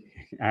anybody.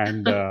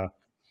 And,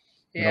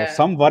 yeah,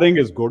 some worrying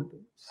is good.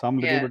 Some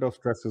little yeah, bit of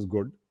stress is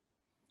good.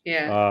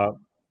 yeah. Uh,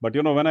 but,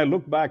 when I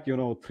look back,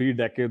 3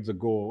 decades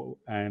ago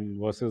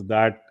and versus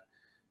that,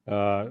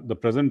 the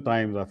present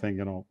times, I think,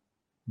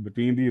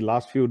 between the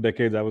last few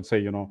decades, I would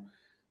say,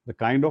 the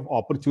kind of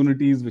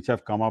opportunities which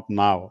have come up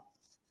now,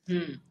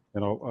 Hmm.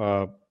 you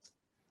know,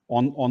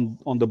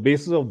 on the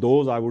basis of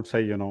those, I would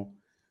say,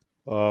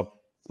 uh,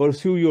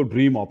 pursue your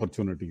dream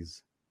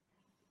opportunities.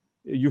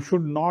 You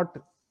should not,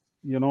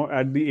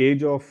 at the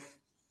age of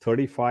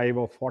 35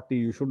 or 40,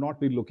 you should not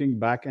be looking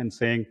back and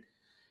saying,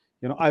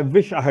 I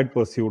wish I had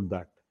pursued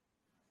that.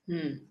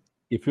 Hmm.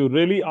 If you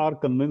really are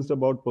convinced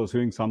about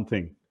pursuing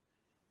something,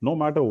 no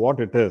matter what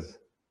it is,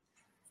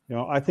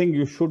 I think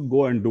you should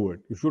go and do it.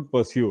 You should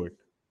pursue it.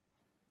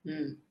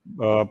 Hmm.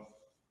 Uh,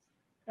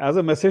 as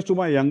a message to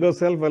my younger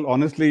self, well,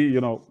 honestly,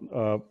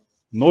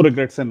 no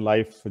regrets in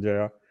life,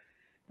 Sujaya,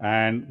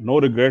 and no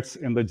regrets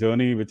in the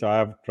journey which I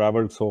have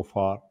traveled so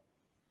far.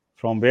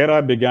 From where I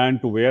began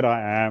to where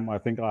I am, I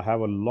think I have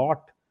a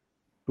lot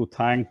to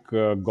thank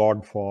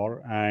God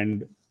for,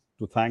 and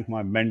to thank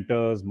my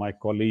mentors, my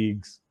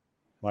colleagues,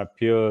 my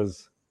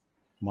peers,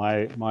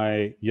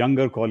 my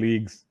younger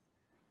colleagues,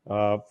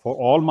 for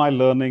all my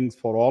learnings,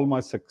 for all my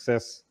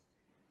success.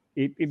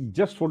 It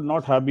just would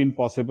not have been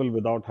possible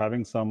without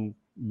having some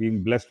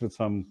being blessed with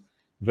some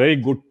very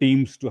good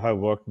teams to have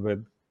worked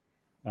with,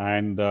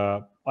 and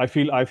I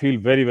feel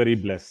very, very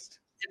blessed.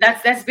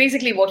 That's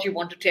basically what you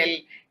want to tell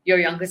your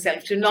younger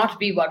self, to not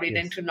be worried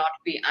and Yes. to not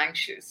be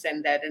anxious,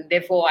 and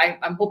therefore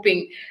I'm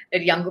hoping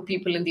that younger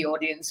people in the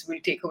audience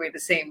will take away the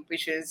same,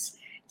 which is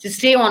to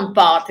stay on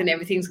path and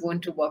everything's going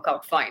to work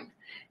out fine.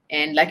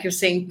 And like you're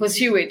saying,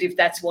 pursue it if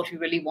that's what you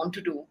really want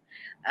to do,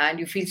 and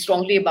you feel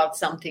strongly about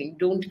something.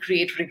 Don't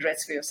create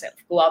regrets for yourself.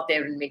 Go out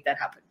there and make that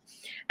happen.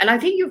 And I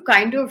think you've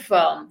kind of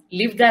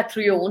lived that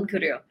through your own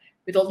career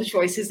with all the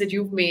choices that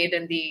you've made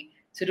and the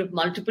sort of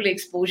multiple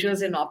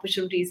exposures and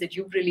opportunities that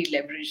you've really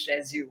leveraged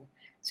as you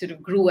sort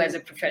of grew as a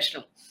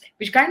professional,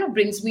 which kind of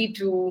brings me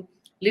to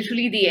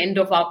literally the end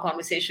of our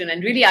conversation.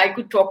 And really, I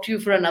could talk to you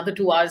for another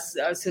 2 hours,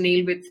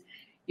 Sunil, with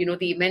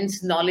the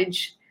immense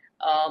knowledge,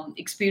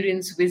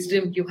 experience,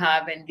 wisdom you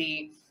have, and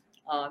the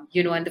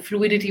and the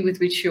fluidity with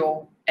which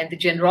you're and the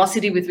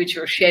generosity with which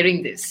you're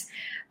sharing this.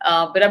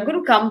 But I'm going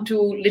to come to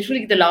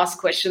literally the last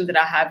question that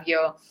I have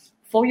here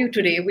for you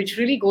today, which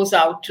really goes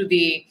out to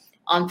the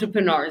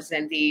entrepreneurs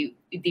and the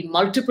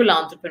multiple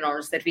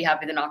entrepreneurs that we have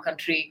within our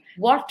country.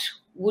 What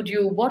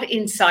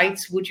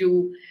insights would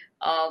you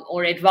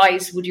or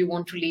advice would you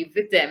want to leave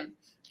with them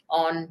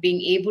on being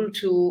able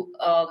to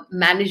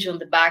manage on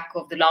the back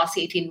of the last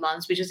 18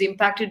 months, which has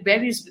impacted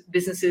various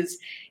businesses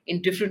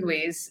in different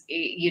ways?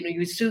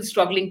 You're still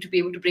struggling to be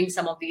able to bring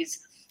some of these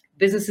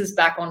businesses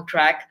back on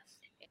track.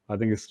 I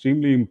think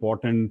extremely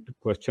important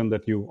question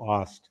that you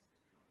asked.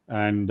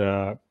 And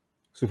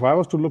so, if I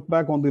was to look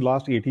back on the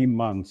last 18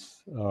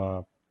 months,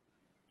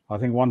 I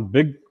think one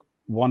big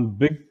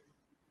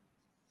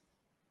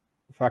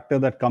factor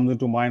that comes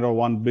into mind, or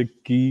one big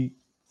key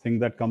thing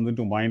that comes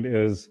into mind,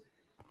 is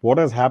what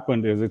has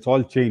happened is it's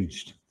all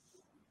changed.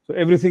 So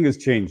everything is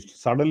changed.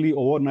 Suddenly,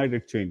 overnight,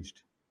 it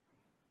changed.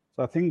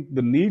 So I think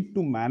the need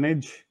to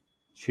manage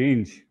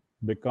change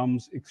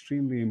becomes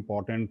extremely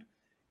important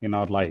in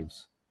our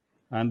lives.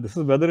 And this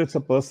is whether it's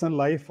a personal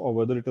life or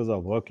whether it is our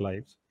work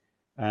lives.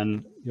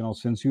 And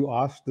since you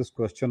asked this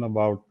question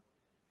about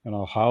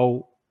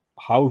how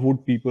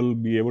would people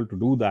be able to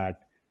do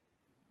that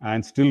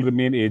and still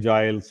remain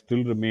agile,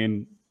 still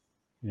remain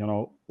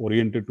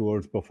oriented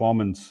towards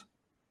performance.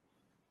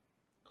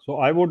 So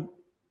I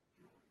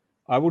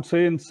would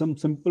say, in some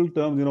simple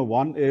terms,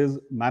 one is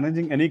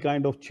managing any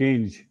kind of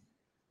change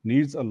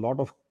needs a lot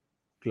of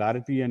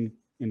clarity and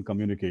in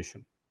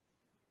communication.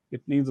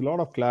 It needs a lot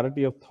of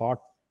clarity of thought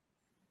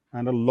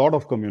and a lot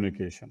of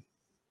communication,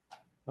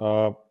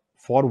 uh,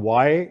 for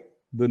why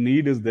the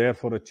need is there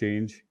for a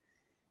change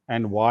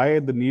and why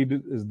the need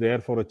is there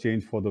for a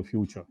change for the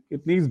future.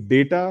 It needs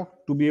data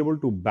to be able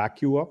to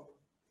back you up,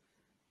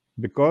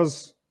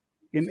 because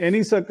in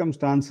any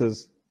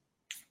circumstances,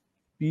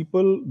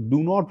 people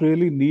do not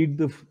really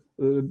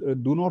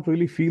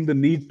feel the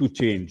need to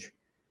change.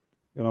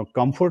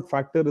 Comfort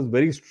factor is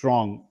very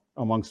strong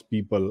amongst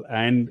people,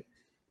 and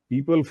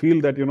people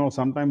feel that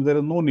sometimes there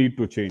is no need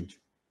to change.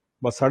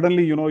 But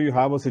suddenly, you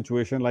have a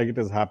situation like it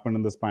has happened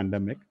in this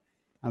pandemic,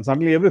 and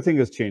suddenly everything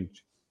has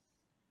changed.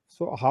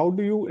 So how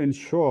do you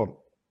ensure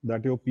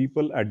that your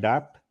people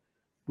adapt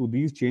to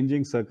these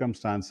changing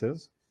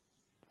circumstances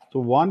So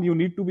one, you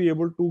need to be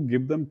able to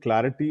give them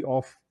clarity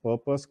of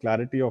purpose,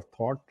 clarity of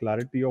thought,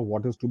 clarity of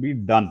what is to be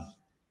done,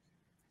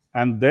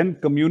 and then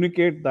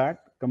communicate that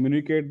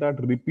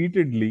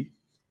repeatedly,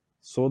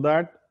 so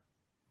that,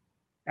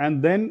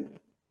 and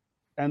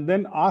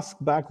then ask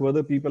back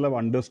whether people have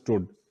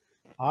understood.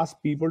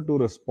 Ask people to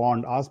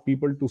respond, ask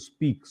people to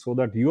speak, so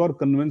that you are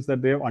convinced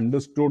that they have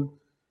understood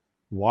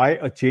why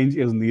a change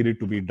is needed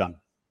to be done.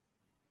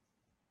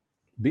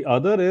 The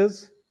other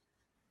is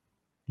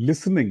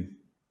listening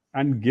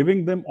and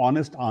giving them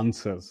honest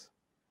answers.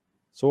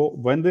 So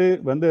when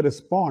they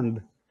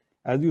respond,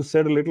 as you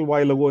said a little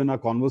while ago in our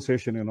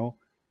conversation,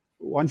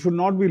 one should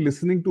not be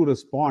listening to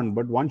respond,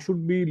 but one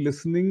should be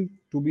listening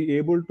to be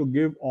able to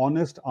give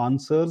honest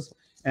answers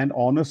and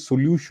honest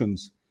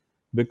solutions,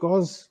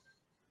 because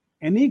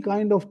any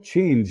kind of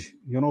change,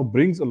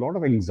 brings a lot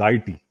of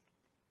anxiety.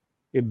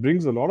 It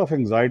brings a lot of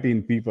anxiety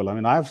in people. I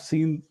mean, I've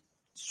seen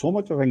so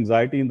much of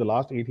anxiety in the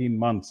last 18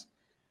 months.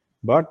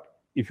 But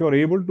if you're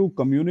able to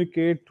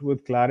communicate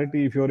with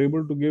clarity, if you're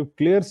able to give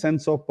clear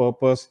sense of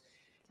purpose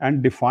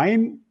and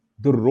define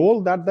the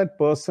role that that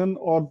person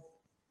or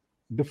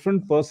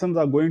different persons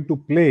are going to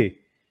play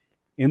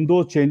in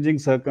those changing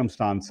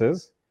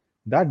circumstances,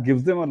 that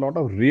gives them a lot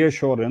of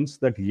reassurance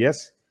that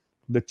yes,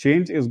 the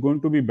change is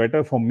going to be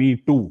better for me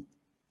too.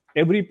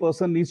 Every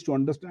person needs to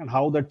understand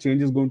how that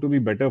change is going to be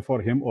better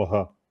for him or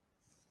her.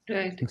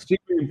 Right.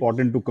 Extremely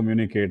important to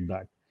communicate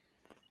that.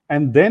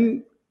 And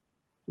then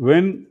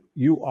when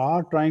you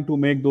are trying to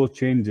make those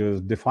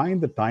changes, define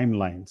the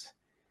timelines,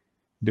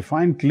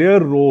 define clear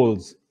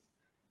roles,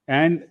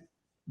 and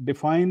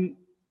define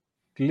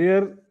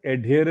clear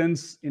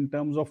adherence in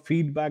terms of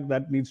feedback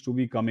that needs to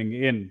be coming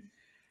in.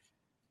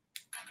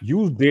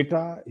 Use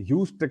data,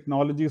 use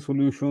technology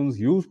solutions,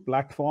 use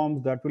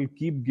platforms that will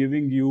keep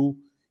giving you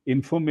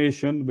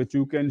information which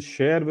you can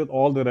share with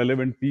all the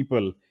relevant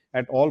people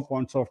at all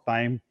points of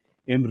time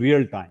in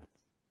real time.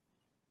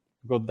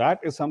 Because that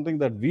is something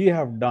that we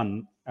have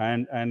done,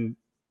 and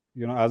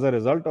as a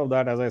result of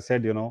that, as I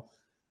said,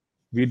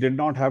 we did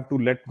not have to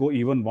let go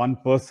even one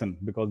person,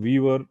 because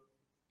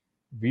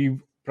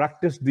we've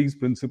practiced these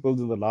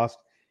principles in the last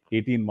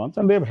 18 months,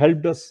 and they've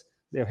helped us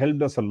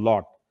a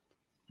lot.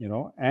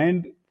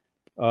 And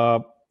uh,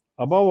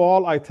 above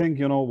all, I think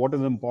what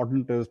is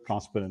important is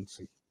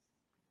transparency.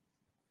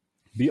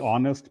 Be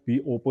honest, be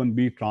open,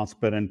 be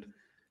transparent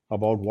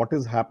about what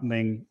is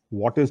happening,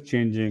 what is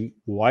changing,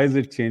 why is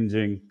it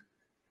changing,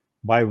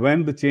 by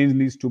when the change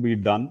needs to be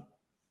done,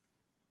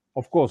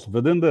 of course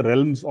within the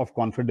realms of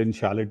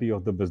confidentiality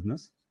of the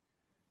business.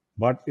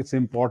 But it's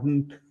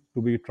important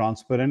to be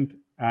transparent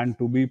and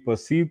to be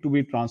perceived to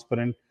be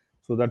transparent,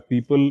 so that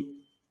people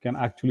can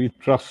actually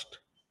trust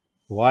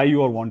why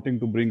you are wanting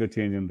to bring a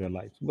change in their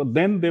lives. But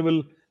then they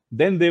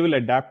will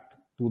adapt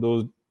to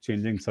those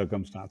changing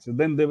circumstances.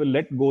 Then they will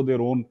let go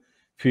their own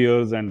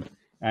fears and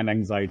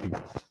anxiety.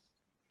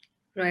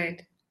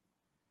 Right.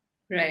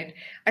 Right.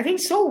 I think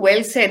so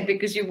well said,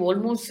 because you've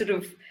almost sort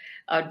of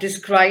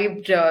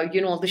described,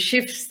 the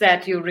shifts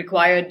that you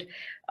required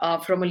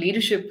from a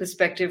leadership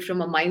perspective,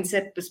 from a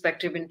mindset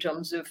perspective, in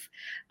terms of,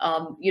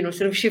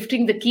 sort of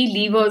shifting the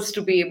key levers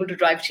to be able to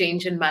drive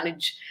change and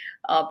manage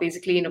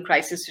basically in a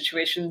crisis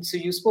situation. So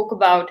you spoke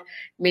about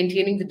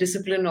maintaining the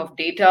discipline of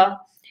data.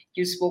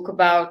 You spoke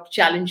about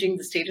challenging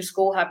the status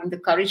quo, having the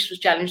courage to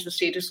challenge the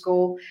status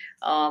quo,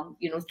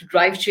 to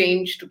drive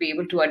change, to be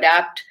able to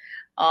adapt,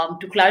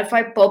 to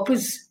clarify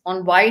purpose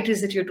on why it is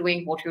that you're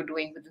doing what you're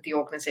doing within the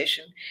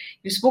organization.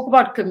 You spoke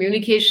about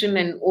communication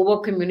and over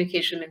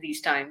communication in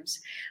these times.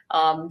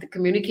 The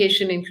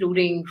communication,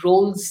 including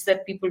roles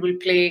that people will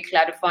play,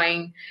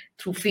 clarifying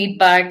through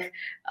feedback,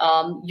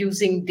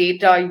 using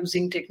data,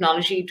 using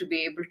technology to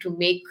be able to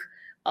make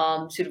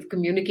sort of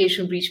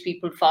communication reach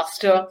people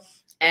faster.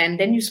 And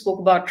then you spoke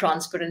about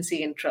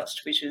transparency and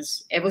trust, which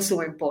is ever so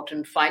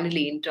important.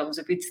 Finally, in terms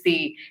of it's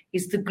the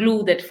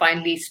glue that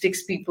finally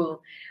sticks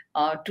people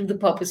to the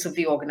purpose of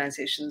the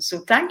organization. So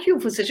thank you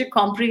for such a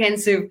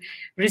comprehensive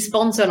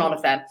response on all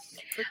of that.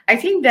 I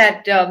think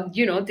that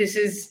this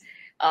is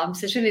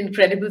such an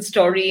incredible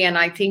story, and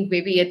I think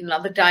maybe at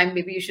another time,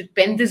 maybe you should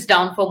pen this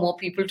down for more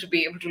people to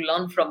be able to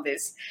learn from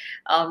this.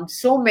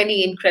 So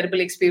many incredible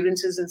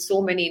experiences and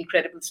so many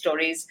incredible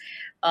stories.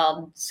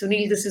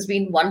 Sunil, this has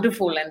been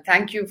wonderful, and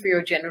thank you for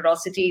your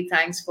generosity.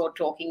 Thanks for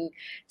talking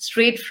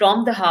straight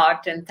from the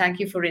heart, and thank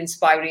you for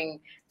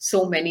inspiring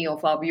so many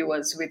of our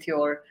viewers with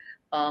your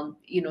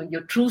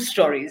your true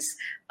stories.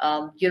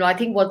 I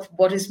think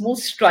what is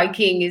most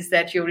striking is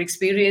that your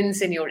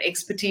experience and your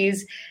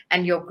expertise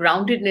and your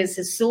groundedness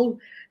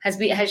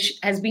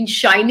has been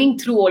shining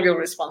through all your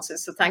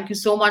responses. So thank you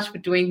so much for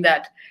doing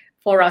that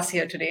for us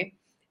here today.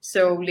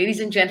 So,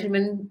 ladies and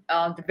gentlemen,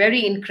 the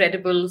very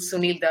incredible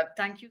Sunil Dutt,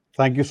 thank you.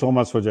 Thank you so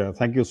much, Sujaya.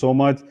 Thank you so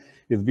much.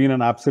 It's been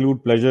an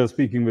absolute pleasure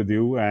speaking with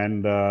you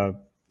and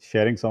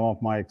sharing some of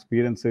my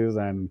experiences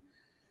and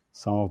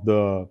some of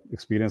the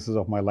experiences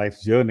of my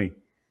life's journey.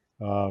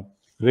 Uh,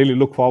 Really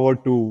look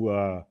forward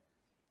to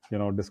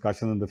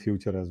discussions in the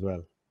future as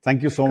well.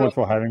 Thank you so much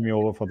for having me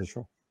over for the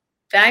show.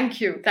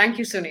 Thank you,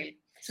 Sunil.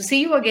 So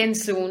see you again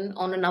soon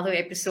on another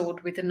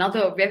episode with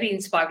another very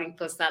inspiring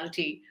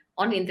personality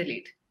on In the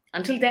Lead.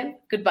 Until then,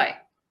 goodbye.